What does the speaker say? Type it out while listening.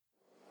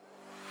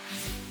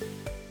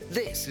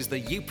This is the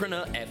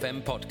Youpreneur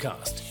FM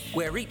podcast,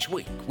 where each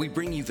week we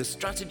bring you the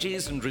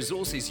strategies and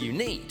resources you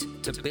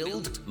need to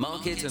build,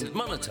 market and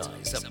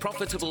monetize a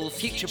profitable,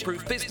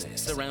 future-proof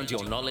business around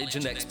your knowledge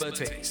and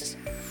expertise.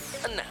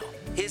 And now,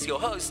 here's your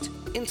host,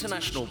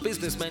 international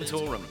business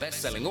mentor and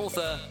best-selling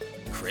author,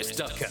 Chris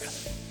Ducker.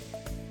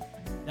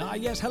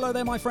 Yes, hello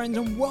there, my friends,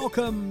 and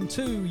welcome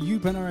to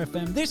Youpreneur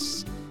FM.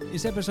 This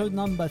is episode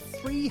number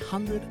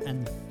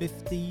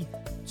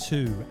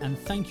 352, and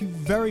thank you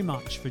very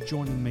much for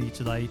joining me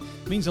today.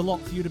 It means a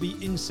lot for you to be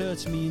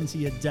inserting me into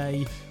your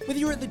day, whether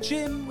you're at the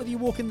gym, whether you're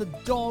walking the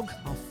dog,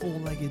 our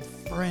four-legged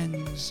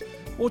friends,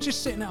 or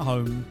just sitting at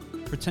home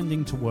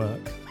pretending to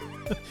work.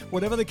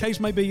 Whatever the case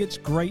may be, it's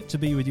great to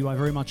be with you. I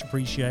very much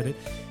appreciate it.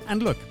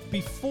 And look,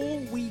 before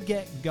we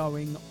get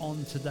going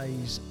on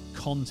today's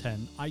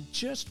content, I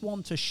just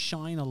want to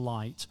shine a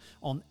light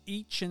on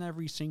each and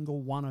every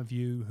single one of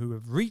you who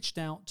have reached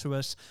out to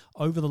us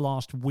over the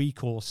last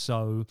week or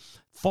so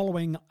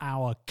following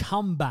our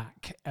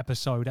comeback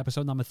episode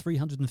number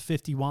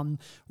 351,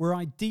 where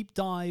I deep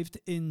dived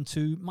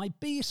into my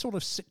biggest sort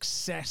of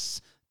success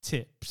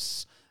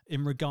tips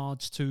in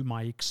regards to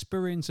my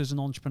experience as an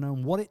entrepreneur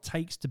and what it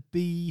takes to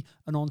be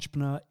an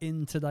entrepreneur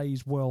in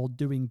today's world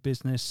doing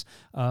business.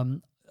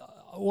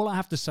 All I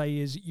have to say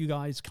is you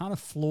guys kind of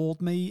floored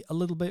me a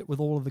little bit with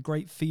all of the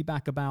great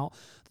feedback about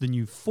the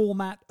new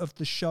format of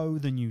the show,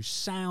 the new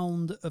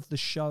sound of the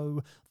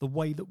show, the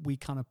way that we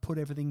kind of put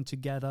everything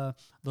together,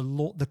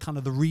 the kind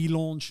of the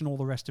relaunch and all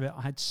the rest of it.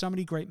 I had so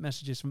many great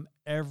messages from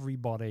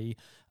everybody.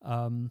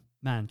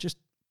 Man, just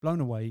blown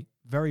away,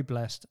 very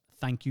blessed.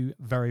 Thank you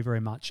very, very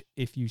much.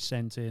 If you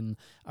sent in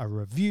a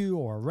review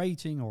or a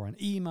rating or an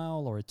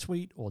email or a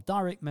tweet or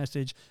direct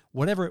message,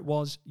 whatever it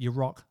was, you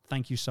rock.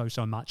 Thank you so,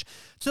 so much.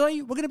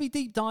 Today, we're going to be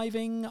deep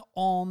diving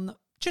on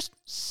just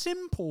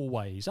simple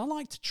ways. I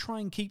like to try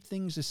and keep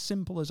things as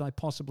simple as I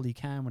possibly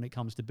can when it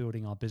comes to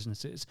building our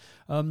businesses.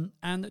 And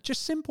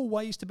just simple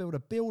ways to be able to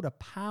build a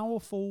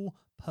powerful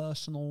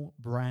personal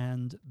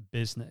brand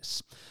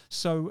business.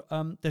 So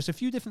there's a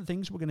few different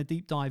things we're going to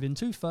deep dive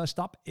into. First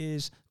up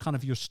is kind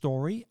of your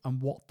story and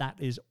what that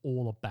is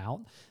all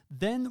about.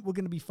 Then we're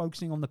going to be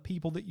focusing on the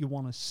people that you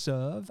want to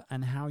serve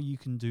and how you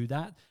can do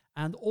that.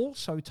 And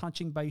also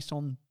touching base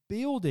on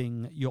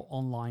building your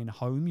online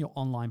home, your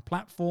online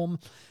platform,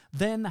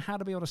 then how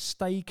to be able to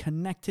stay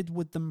connected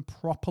with them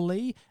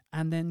properly,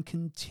 and then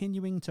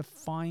continuing to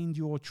find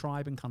your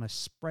tribe and kind of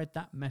spread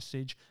that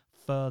message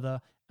further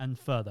and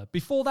further.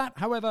 Before that,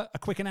 however, a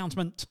quick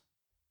announcement.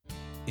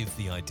 If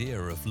the idea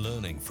of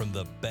learning from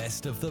the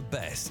best of the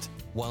best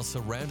while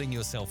surrounding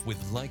yourself with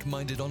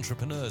like-minded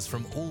entrepreneurs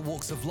from all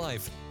walks of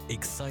life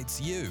excites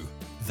you,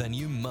 then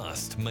you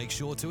must make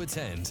sure to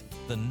attend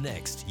the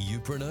next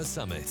Youpreneur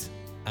Summit.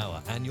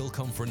 Our annual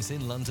conference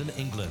in London,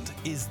 England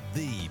is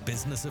the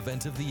business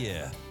event of the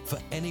year for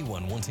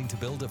anyone wanting to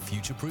build a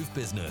future-proof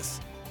business.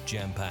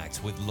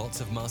 Jam-packed with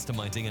lots of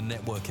masterminding and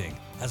networking,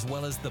 as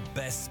well as the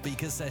best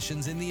speaker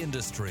sessions in the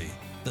industry.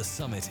 The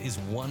summit is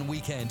one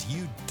weekend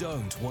you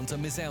don't want to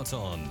miss out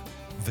on.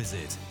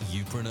 Visit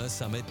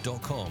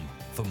youpreneursummit.com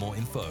for more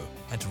info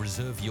and to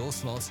reserve your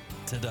slot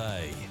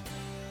today.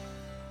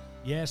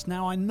 Yes,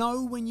 now I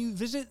know when you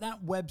visit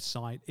that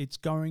website, it's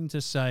going to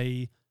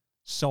say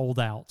sold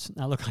out.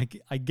 Now, look,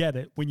 I get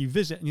it. When you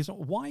visit and you're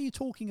like, why are you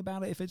talking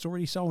about it if it's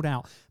already sold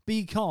out?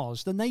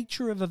 Because the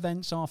nature of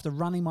events, after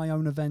running my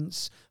own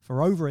events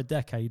for over a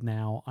decade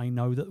now, I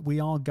know that we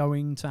are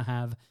going to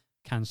have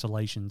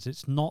cancellations.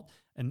 It's not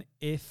an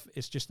if,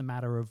 it's just a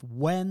matter of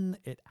when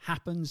it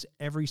happens.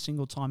 Every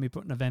single time you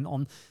put an event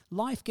on,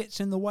 life gets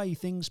in the way,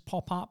 things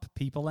pop up,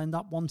 people end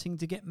up wanting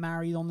to get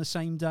married on the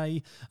same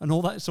day and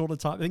all that sort of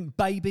type of thing.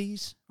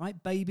 Babies,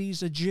 right?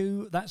 Babies are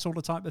due, that sort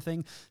of type of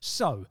thing.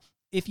 So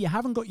if you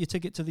haven't got your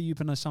ticket to the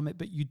Youpreneur Summit,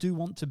 but you do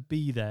want to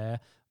be there,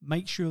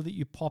 make sure that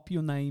you pop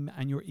your name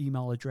and your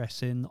email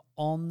address in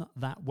on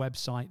that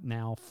website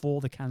now for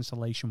the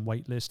cancellation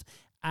waitlist.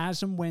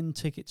 As and when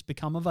tickets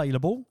become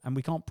available, and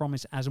we can't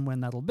promise as and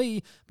when that'll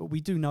be, but we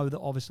do know that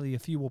obviously a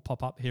few will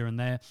pop up here and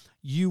there,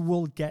 you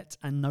will get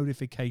a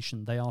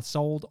notification. They are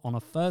sold on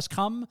a first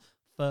come,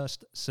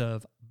 first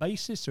serve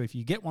basis. So if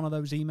you get one of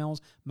those emails,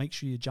 make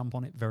sure you jump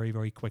on it very,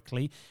 very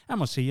quickly, and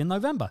we'll see you in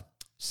November.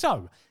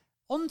 So,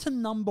 on to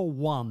number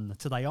one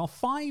today are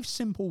 5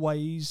 simple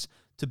ways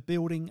to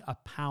building a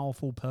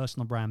powerful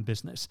personal brand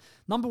business.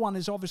 Number one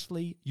is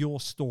obviously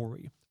your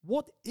story.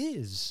 What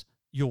is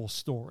your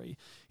story?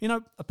 You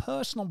know, a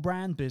personal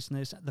brand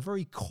business at the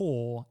very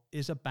core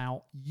is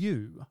about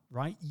you,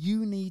 right?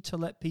 You need to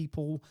let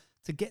people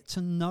to get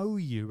to know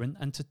you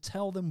and to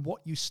tell them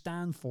what you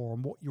stand for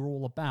and what you're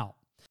all about.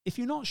 If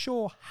you're not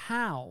sure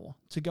how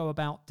to go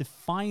about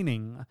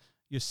defining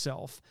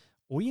yourself,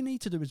 all you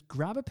need to do is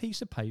grab a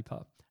piece of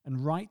paper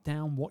and write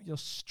down what your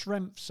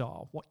strengths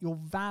are, what your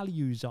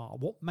values are,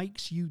 what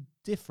makes you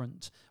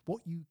different, what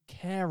you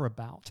care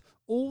about.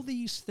 All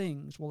these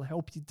things will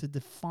help you to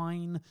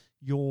define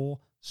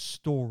your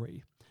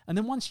story. And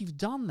then once you've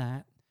done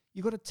that,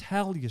 you've got to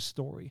tell your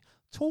story.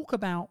 Talk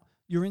about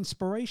your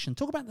inspiration.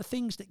 Talk about the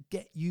things that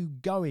get you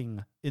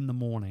going in the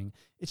morning.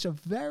 It's a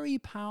very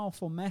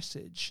powerful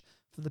message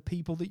for the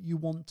people that you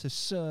want to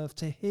serve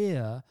to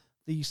hear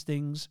these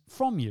things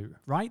from you,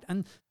 right?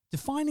 And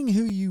defining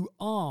who you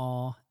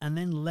are and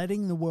then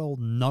letting the world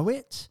know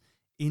it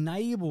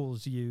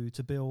enables you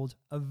to build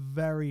a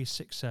very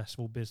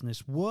successful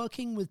business,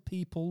 working with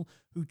people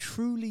who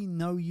truly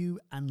know you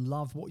and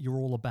love what you're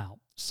all about.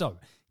 So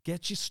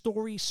get your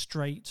story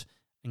straight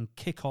and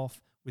kick off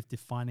with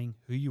defining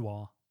who you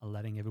are and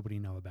letting everybody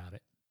know about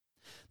it.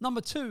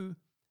 Number 2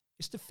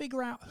 is to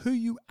figure out who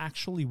you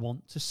actually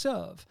want to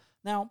serve.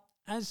 Now,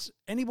 as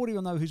anybody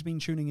will know who's been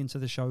tuning into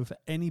the show for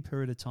any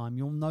period of time,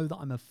 you'll know that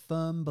I'm a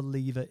firm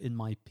believer in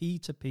my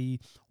P2P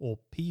or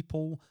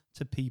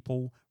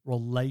people-to-people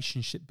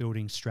relationship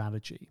building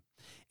strategy.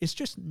 It's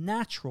just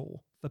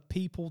natural for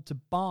people to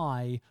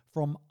buy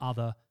from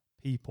other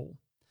people.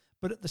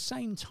 But at the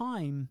same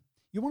time,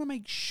 you want to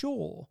make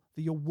sure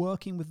that you're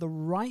working with the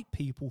right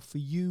people for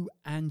you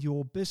and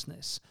your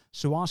business.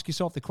 So ask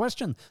yourself the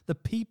question, the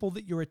people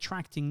that you're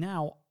attracting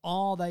now,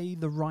 are they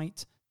the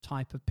right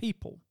type of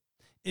people?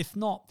 If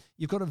not,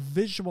 you've got to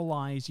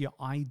visualize your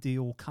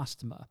ideal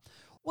customer.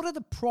 What are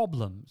the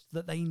problems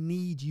that they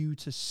need you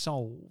to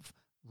solve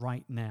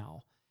right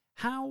now?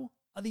 How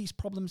are these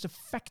problems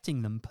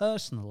affecting them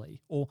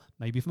personally, or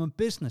maybe from a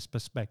business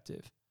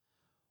perspective?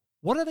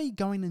 What are they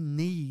going to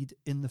need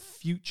in the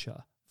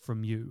future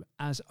from you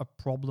as a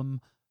problem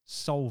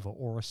solver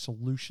or a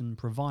solution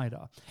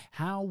provider?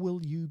 How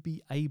will you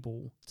be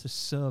able to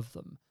serve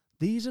them?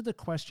 These are the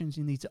questions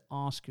you need to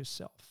ask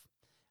yourself.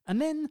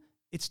 And then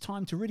it's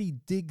time to really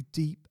dig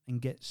deep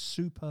and get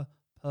super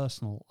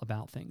personal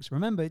about things.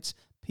 Remember, it's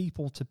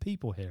people to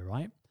people here,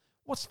 right?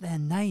 What's their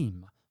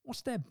name?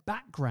 What's their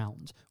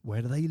background?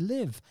 Where do they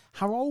live?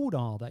 How old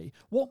are they?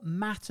 What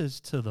matters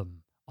to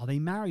them? Are they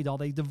married? Are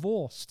they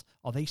divorced?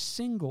 Are they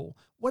single?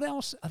 What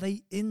else are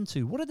they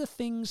into? What are the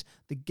things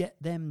that get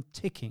them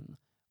ticking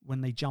when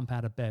they jump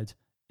out of bed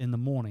in the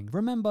morning?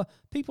 Remember,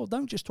 people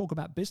don't just talk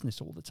about business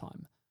all the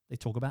time. They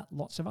talk about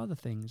lots of other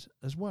things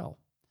as well.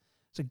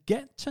 So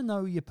get to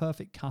know your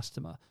perfect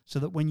customer so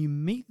that when you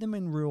meet them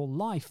in real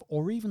life,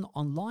 or even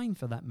online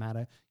for that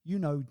matter, you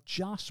know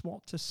just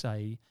what to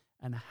say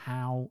and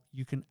how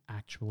you can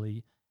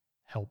actually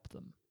help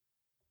them.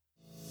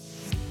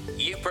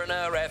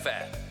 Youpreneur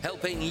FM,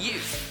 helping you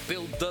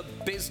build the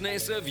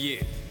business of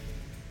you.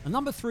 And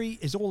number 3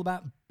 is all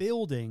about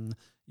building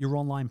your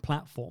online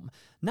platform.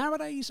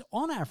 Nowadays,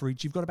 on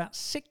average, you've got about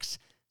 6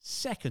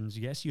 seconds,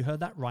 yes, you heard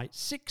that right,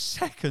 6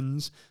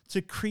 seconds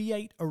to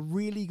create a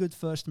really good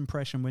first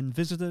impression when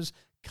visitors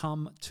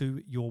come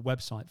to your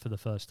website for the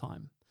first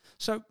time.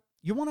 So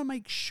you want to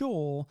make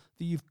sure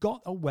that you've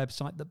got a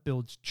website that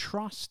builds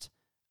trust,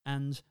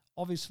 and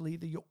obviously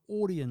that your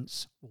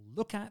audience will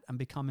look at and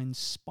become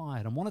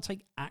inspired and want to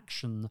take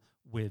action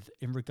with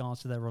in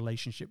regards to their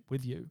relationship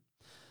with you.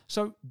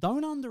 So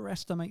don't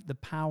underestimate the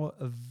power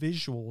of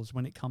visuals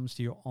when it comes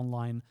to your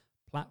online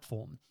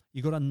platform.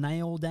 You've got to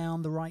nail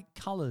down the right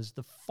colors,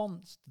 the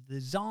fonts, the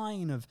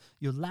design of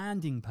your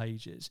landing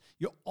pages,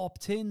 your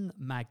opt-in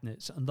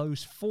magnets, and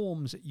those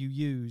forms that you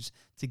use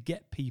to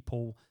get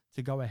people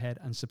to go ahead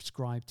and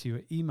subscribe to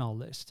your email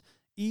list.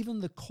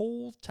 Even the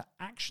call to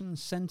action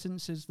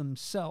sentences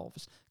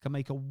themselves can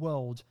make a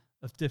world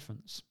of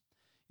difference.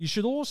 You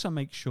should also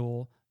make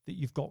sure that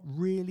you've got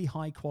really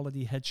high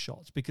quality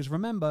headshots, because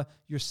remember,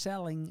 you're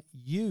selling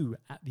you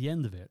at the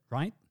end of it,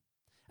 right?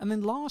 And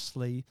then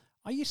lastly,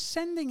 are you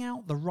sending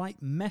out the right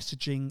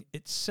messaging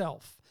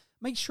itself?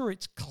 Make sure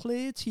it's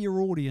clear to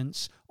your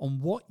audience on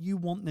what you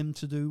want them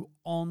to do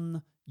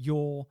on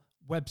your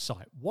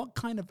website. What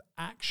kind of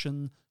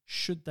action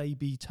should they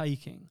be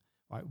taking?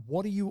 Right?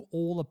 What are you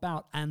all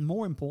about? And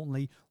more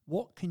importantly,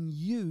 what can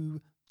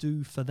you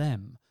do for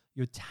them?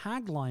 Your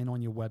tagline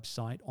on your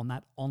website, on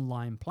that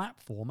online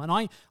platform, and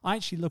I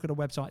actually look at a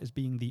website as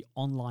being the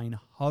online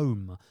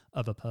home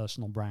of a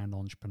personal brand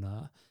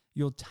entrepreneur.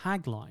 Your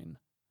tagline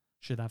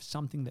should have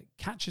something that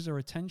catches their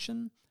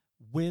attention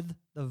with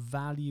the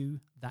value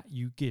that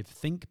you give.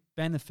 Think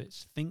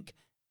benefits, think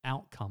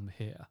outcome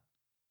here.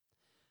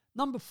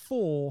 Number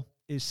 4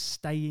 is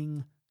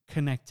staying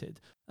connected.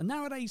 And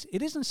nowadays,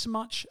 it isn't so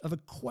much of a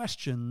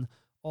question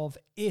of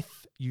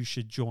if you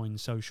should join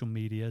social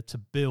media to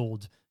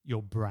build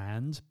your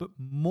brand, but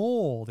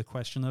more the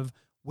question of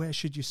where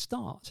should you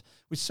start?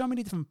 With so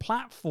many different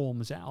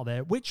platforms out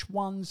there, which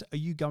ones are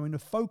you going to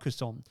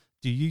focus on?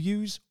 Do you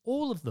use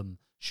all of them?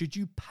 Should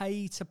you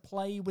pay to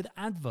play with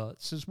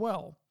adverts as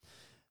well?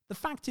 The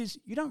fact is,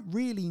 you don't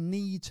really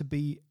need to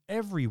be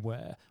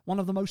everywhere. One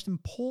of the most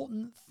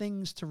important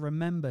things to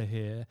remember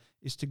here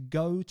is to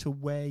go to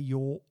where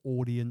your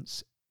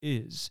audience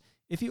is.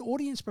 If your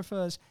audience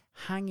prefers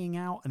hanging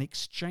out and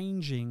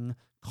exchanging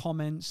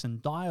comments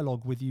and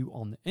dialogue with you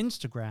on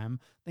Instagram,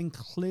 then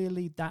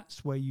clearly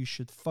that's where you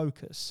should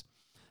focus.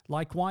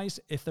 Likewise,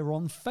 if they're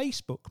on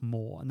Facebook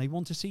more and they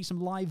want to see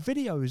some live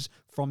videos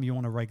from you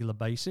on a regular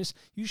basis,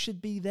 you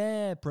should be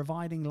there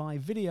providing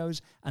live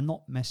videos and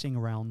not messing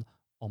around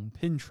on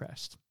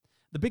Pinterest.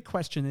 The big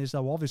question is,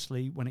 though,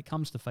 obviously, when it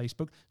comes to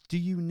Facebook, do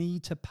you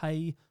need to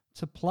pay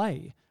to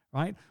play?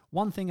 Right?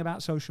 One thing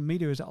about social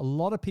media is that a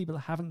lot of people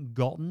haven't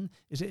gotten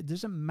is it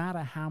doesn't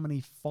matter how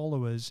many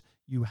followers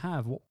you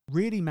have. What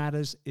really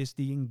matters is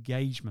the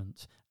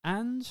engagement.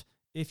 And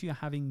if you're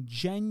having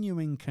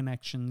genuine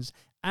connections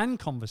and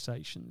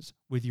conversations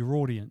with your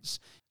audience.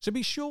 So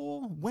be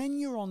sure when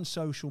you're on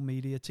social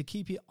media to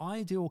keep your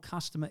ideal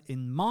customer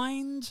in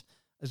mind,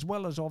 as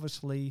well as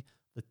obviously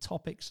the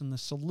topics and the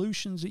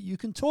solutions that you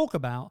can talk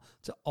about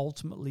to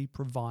ultimately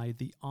provide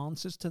the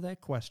answers to their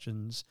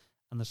questions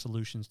and the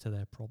solutions to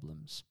their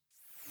problems.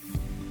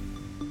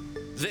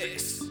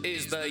 This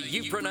is the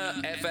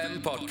Youpreneur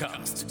FM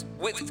podcast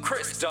with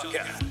Chris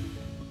Ducker.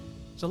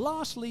 So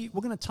lastly,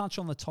 we're going to touch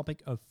on the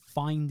topic of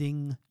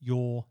finding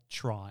your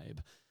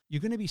tribe.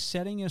 You're going to be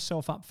setting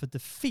yourself up for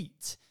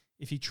defeat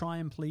if you try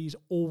and please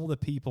all the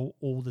people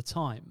all the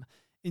time.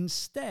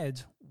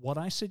 Instead, what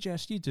I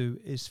suggest you do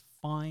is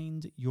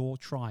find your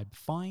tribe.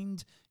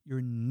 Find your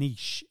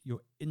niche,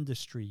 your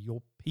industry,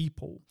 your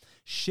people.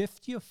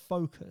 Shift your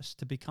focus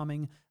to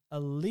becoming a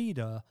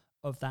leader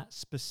of that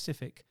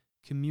specific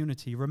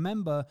community.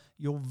 Remember,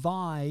 your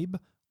vibe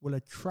will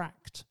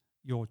attract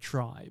your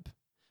tribe.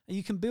 And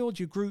you can build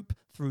your group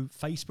through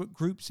Facebook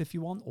groups if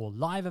you want, or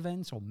live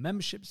events, or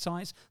membership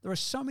sites. There are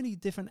so many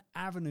different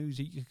avenues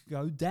that you could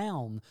go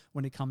down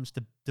when it comes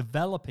to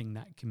developing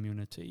that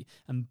community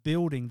and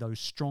building those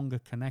stronger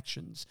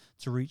connections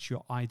to reach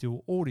your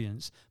ideal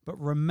audience. But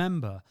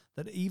remember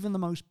that even the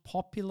most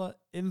popular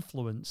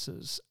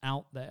influencers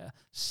out there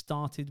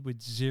started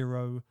with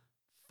 0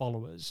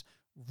 followers.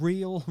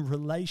 Real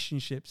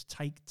relationships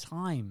take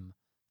time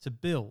to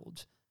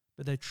build,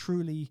 but they're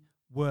truly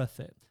worth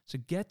it. So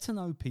get to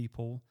know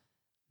people,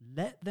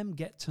 let them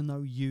get to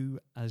know you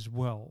as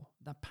well.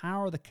 The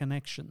power of the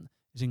connection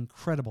is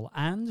incredible,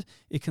 and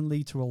it can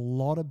lead to a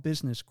lot of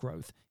business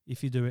growth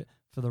if you do it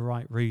for the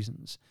right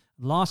reasons.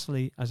 And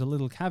lastly, as a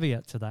little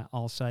caveat to that,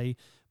 I'll say,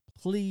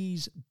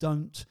 please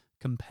don't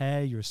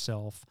compare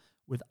yourself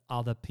with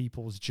other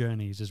people's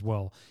journeys as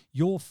well.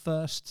 Your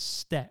first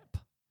step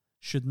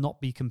should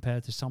not be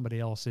compared to somebody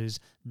else's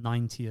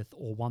 90th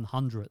or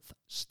 100th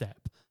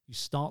step. You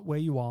start where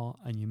you are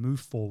and you move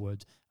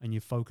forward and you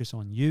focus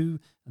on you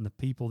and the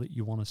people that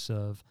you want to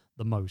serve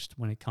the most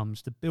when it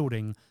comes to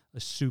building a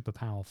super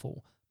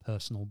powerful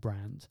personal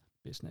brand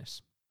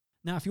business.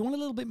 Now, if you want a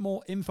little bit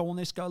more info on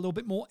this, go a little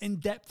bit more in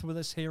depth with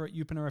us here at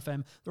Youpreneur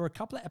FM. There are a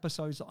couple of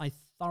episodes that I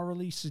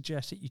thoroughly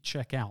suggest that you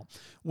check out.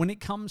 When it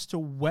comes to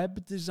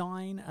web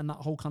design and that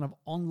whole kind of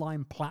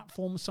online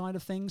platform side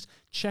of things,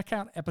 check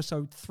out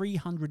episode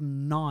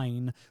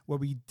 309, where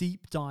we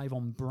deep dive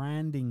on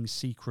branding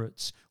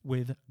secrets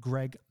with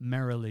Greg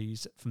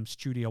Merrilees from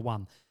Studio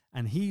One.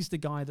 And he's the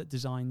guy that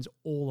designs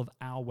all of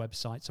our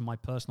websites and my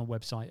personal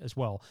website as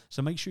well.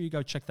 So make sure you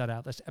go check that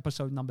out. That's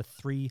episode number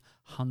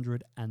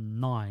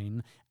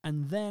 309.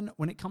 And then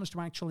when it comes to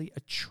actually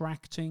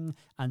attracting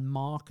and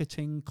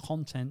marketing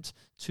content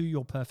to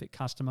your perfect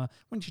customer, why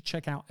don't you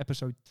check out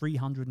episode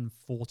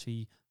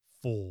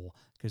 344,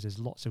 because there's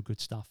lots of good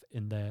stuff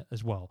in there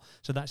as well.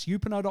 So that's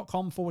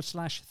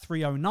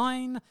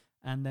youpreneur.com/309,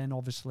 and then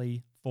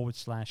obviously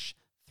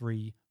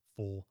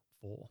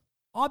 /344.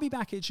 I'll be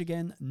back at you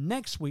again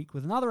next week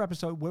with another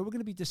episode where we're going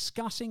to be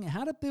discussing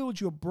how to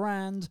build your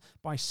brand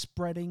by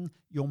spreading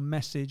your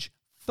message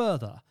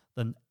further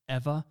than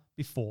ever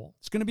before.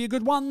 It's going to be a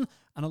good one,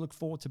 and I look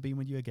forward to being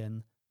with you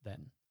again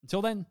then.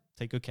 Until then,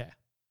 take good care.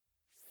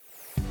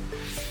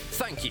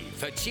 Thank you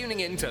for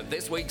tuning in to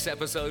this week's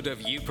episode of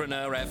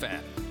Youpreneur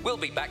FM. We'll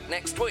be back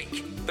next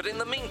week, but in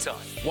the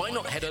meantime, why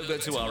not head over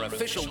to our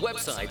official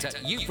website at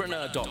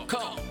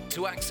youpreneur.com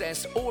to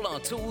access all our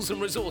tools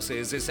and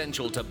resources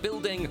essential to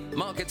building,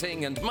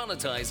 marketing, and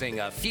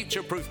monetizing a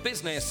future-proof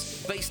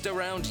business based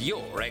around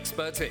your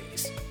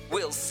expertise.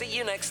 We'll see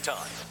you next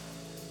time.